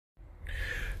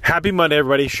Happy Monday,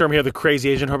 everybody. Sherm here, the Crazy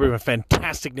Asian. Hope you're having a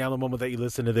fantastic now the moment that you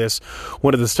listen to this.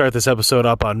 Wanted to start this episode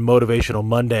up on Motivational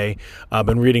Monday. I've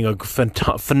been reading a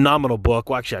phenomenal book.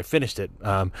 Well, actually, I finished it.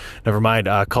 Never mind.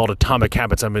 Called Atomic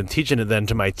Habits. I've been teaching it then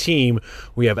to my team.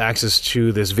 We have access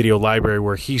to this video library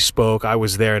where he spoke. I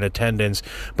was there in attendance,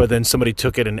 but then somebody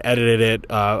took it and edited it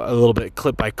a little bit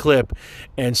clip by clip.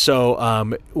 And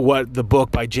so what the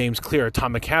book by James Clear,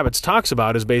 Atomic Habits, talks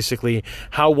about is basically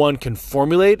how one can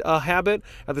formulate a habit,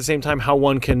 at the same time how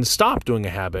one can stop doing a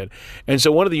habit. And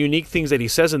so one of the unique things that he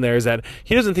says in there is that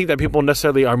he doesn't think that people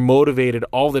necessarily are motivated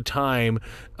all the time,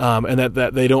 and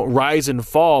that they don't rise and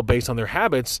fall based on their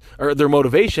habits or their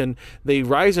motivation. They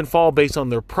rise and fall based on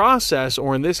their process,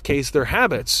 or in this case, their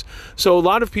habits. So a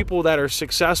lot of people that are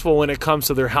successful when it comes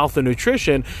to their health and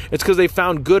nutrition, it's because they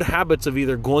found good habits of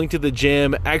either going to the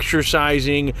gym,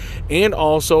 exercising, and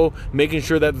also making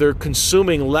sure that they're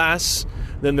consuming less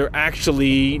than they're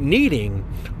actually needing,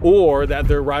 or that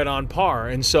they're right on par.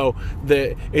 And so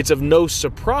it's of no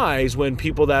surprise when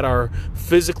people that are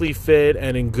physically fit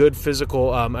and in good physical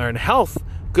or in health,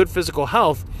 good physical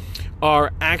health,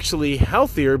 are actually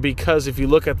healthier, because if you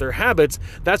look at their habits,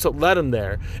 that's what led them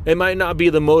there. It might not be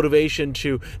the motivation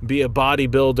to be a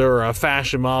bodybuilder or a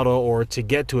fashion model or to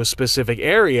get to a specific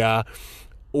area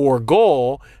or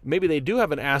goal. Maybe they do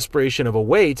have an aspiration of a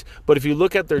weight, but if you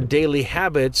look at their daily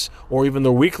habits or even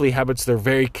their weekly habits, they're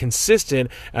very consistent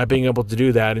at being able to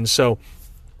do that. And so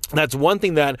that's one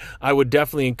thing that I would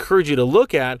definitely encourage you to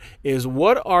look at, is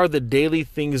what are the daily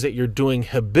things that you're doing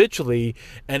habitually,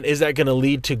 and is that going to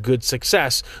lead to good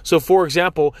success? So for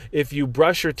example, if you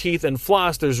brush your teeth and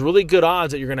floss, there's really good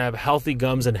odds that you're going to have healthy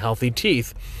gums and healthy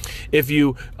teeth. If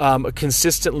you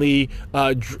consistently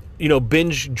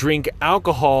binge drink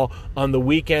alcohol on the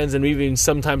weekends and even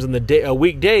sometimes on the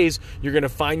weekdays, you're going to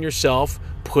find yourself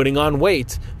putting on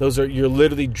weight. You're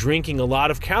literally drinking a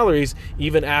lot of calories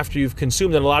even after you've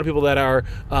consumed. And a lot of people that are,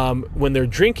 when they're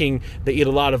drinking, they eat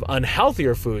a lot of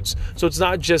unhealthier foods. So it's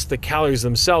not just the calories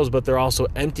themselves, but they're also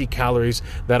empty calories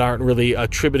that aren't really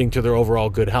attributing to their overall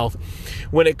good health.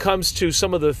 When it comes to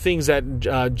some of the things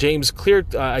that James Clear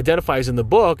identifies in the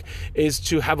book, is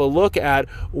to have a look at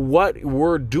what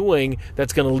we're doing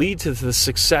that's going to lead to the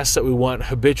success that we want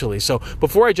habitually. So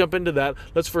before I jump into that,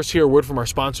 let's first hear a word from our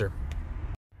sponsor.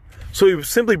 So he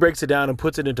simply breaks it down and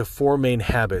puts it into four main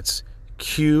habits: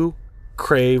 cue,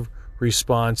 crave,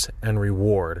 response, and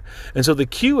reward. And so the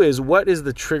cue is, what is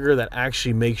the trigger that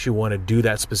actually makes you want to do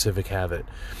that specific habit?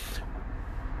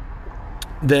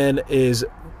 Then is,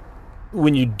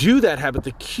 when you do that habit,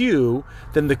 the cue,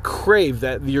 then the crave,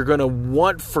 that you're going to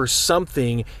want for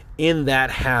something in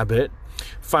that habit.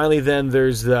 Finally, then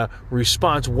there's the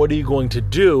response. What are you going to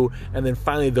do? And then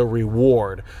finally, the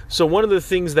reward. So one of the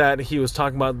things that he was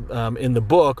talking about in the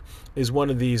book is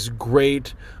one of these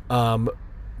great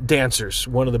dancers,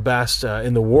 one of the best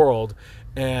in the world.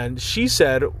 And she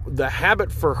said the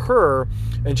habit for her,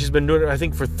 and she's been doing it, I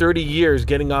think, for 30 years,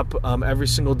 getting up every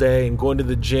single day and going to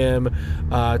the gym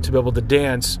to be able to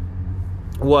dance,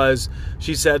 was,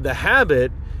 she said, the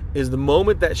habit is the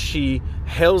moment that she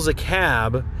hails a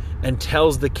cab and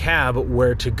tells the cab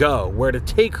where to go, where to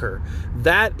take her.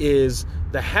 That is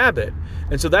the habit.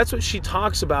 And so that's what she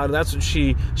talks about, and that's what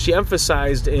she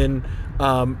emphasized in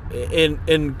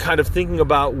kind of thinking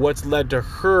about what's led to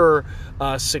her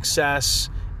success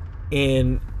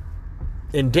in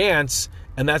dance.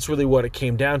 And that's really what it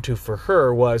came down to for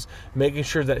her, was making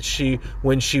sure that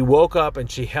when she woke up and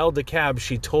she hailed the cab,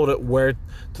 she told it where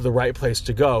to the right place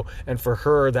to go. And for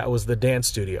her, that was the dance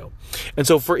studio. And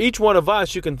so for each one of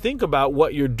us, you can think about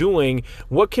what you're doing,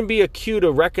 what can be a cue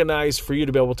to recognize for you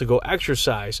to be able to go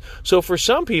exercise. So for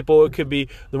some people, it could be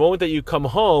the moment that you come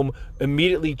home,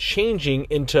 immediately changing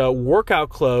into workout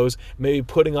clothes, maybe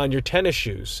putting on your tennis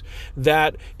shoes.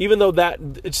 That, even though that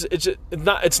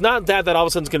it's not that all of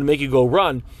a sudden is going to make you go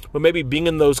run, but maybe being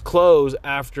in those clothes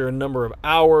after a number of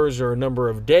hours or a number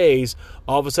of days,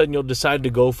 all of a sudden you'll decide to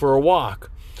go for a walk.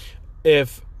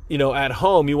 If at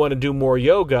home you want to do more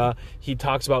yoga, he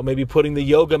talks about maybe putting the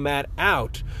yoga mat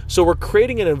out. So we're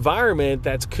creating an environment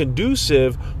that's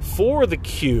conducive for the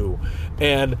cue.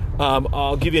 And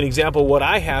I'll give you an example of what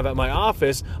I have at my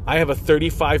office. I have a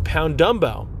 35-pound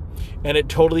dumbbell, and it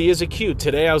totally is a cue.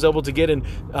 Today I was able to get in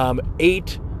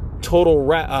 8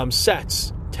 total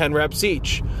sets, 10 reps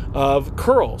each, of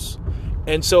curls.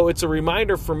 And so it's a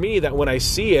reminder for me that when I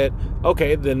see it,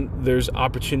 okay, then there's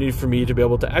opportunity for me to be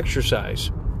able to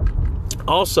exercise.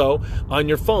 Also, on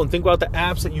your phone, think about the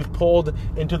apps that you've pulled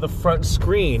into the front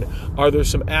screen. Are there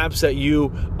some apps that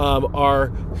you are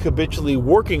habitually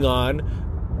working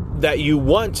on that you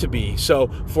want to be? So,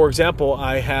 for example,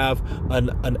 I have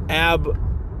an ab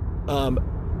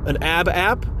an ab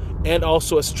app and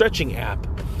also a stretching app.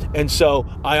 And so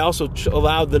I also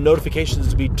allowed the notifications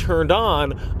to be turned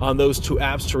on those two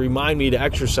apps to remind me to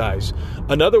exercise.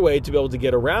 Another way to be able to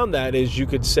get around that is you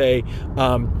could say,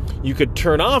 you could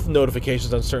turn off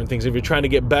notifications on certain things if you're trying to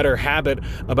get better habit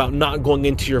about not going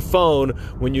into your phone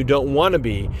when you don't want to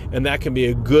be. And that can be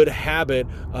a good habit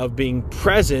of being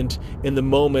present in the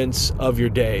moments of your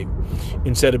day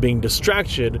instead of being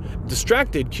distracted,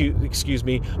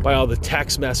 by all the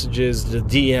text messages, the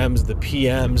DMs, the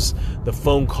PMs, the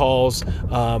phone calls.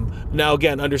 Now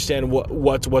again, understand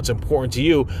what's important to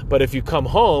you, but if you come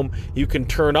home, you can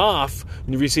turn off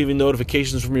receiving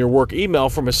notifications from your work email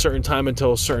from a certain time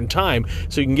until a certain time.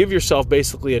 So you can give yourself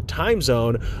basically a time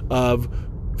zone of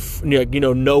no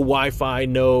Wi-Fi,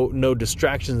 no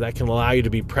distractions that can allow you to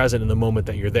be present in the moment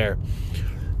that you're there.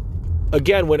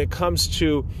 Again, when it comes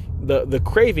to the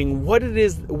craving, what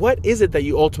is it that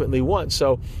you ultimately want?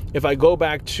 So if I go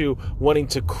back to wanting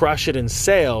to crush it in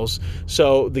sales,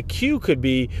 so the cue could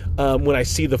be when I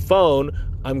see the phone,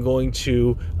 I'm going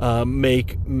to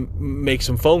make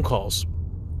some phone calls.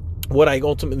 What I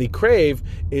ultimately crave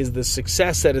is the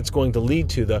success that it's going to lead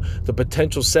to, the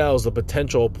potential sales, the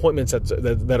potential appointments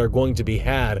that are going to be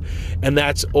had. And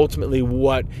that's ultimately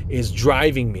what is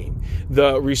driving me.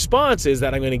 The response is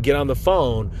that I'm going to get on the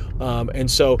phone.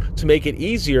 And so to make it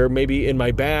easier, maybe in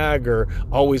my bag or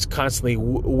always constantly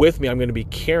with me, I'm going to be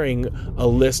carrying a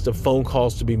list of phone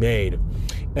calls to be made.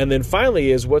 And then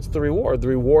finally is, what's the reward? The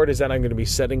reward is that I'm going to be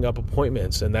setting up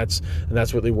appointments, and that's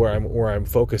really where I'm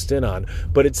focused in on.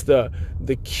 But it's the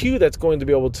cue that's going to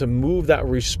be able to move that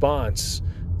response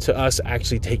to us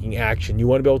actually taking action. You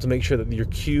want to be able to make sure that your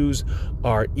cues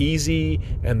are easy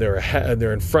and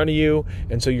they're in front of you,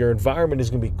 and so your environment is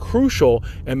going to be crucial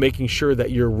in making sure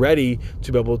that you're ready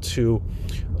to be able to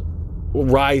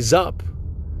rise up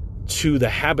to the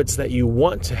habits that you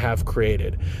want to have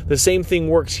created. The same thing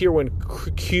works here when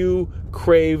cue,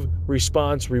 crave,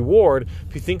 response, reward.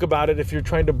 If you think about it, if you're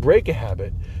trying to break a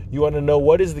habit, you want to know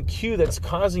what is the cue that's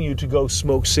causing you to go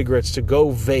smoke cigarettes, to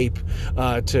go vape,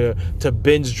 to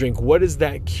binge drink. What is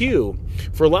that cue?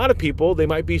 For a lot of people, they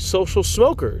might be social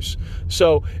smokers.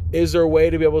 So is there a way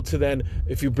to be able to then,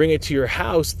 if you bring it to your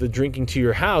house, the drinking to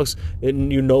your house,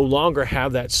 and you no longer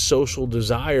have that social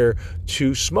desire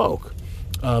to smoke?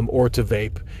 Or to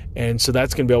vape. And so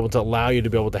that's going to be able to allow you to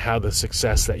be able to have the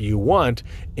success that you want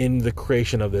in the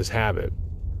creation of this habit.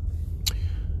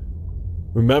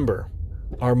 Remember,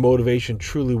 our motivation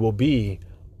truly will be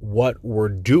what we're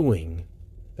doing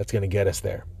that's going to get us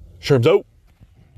there. Sherms out.